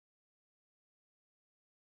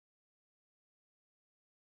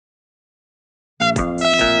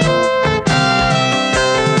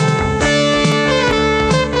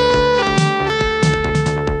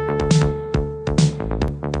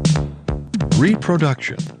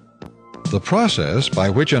Reproduction. The process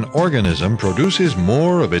by which an organism produces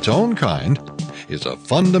more of its own kind is a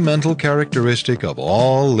fundamental characteristic of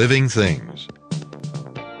all living things.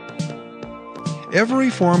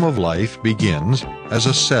 Every form of life begins as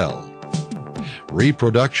a cell.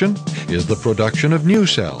 Reproduction is the production of new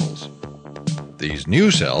cells. These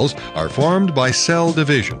new cells are formed by cell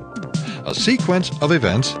division, a sequence of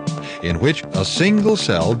events in which a single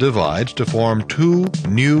cell divides to form two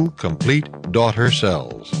new complete daughter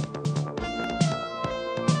cells.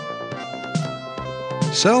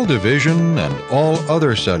 Cell division and all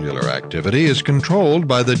other cellular activity is controlled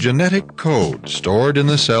by the genetic code stored in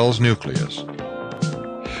the cell's nucleus.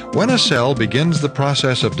 When a cell begins the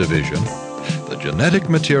process of division, the genetic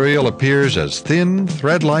material appears as thin,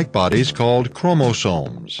 thread-like bodies called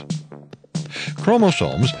chromosomes.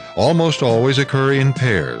 Chromosomes almost always occur in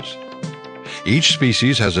pairs. Each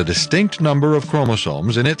species has a distinct number of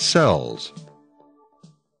chromosomes in its cells.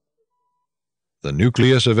 The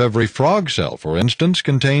nucleus of every frog cell, for instance,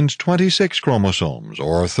 contains 26 chromosomes,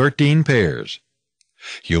 or 13 pairs.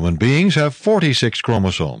 Human beings have 46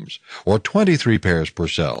 chromosomes, or 23 pairs per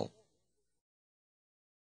cell.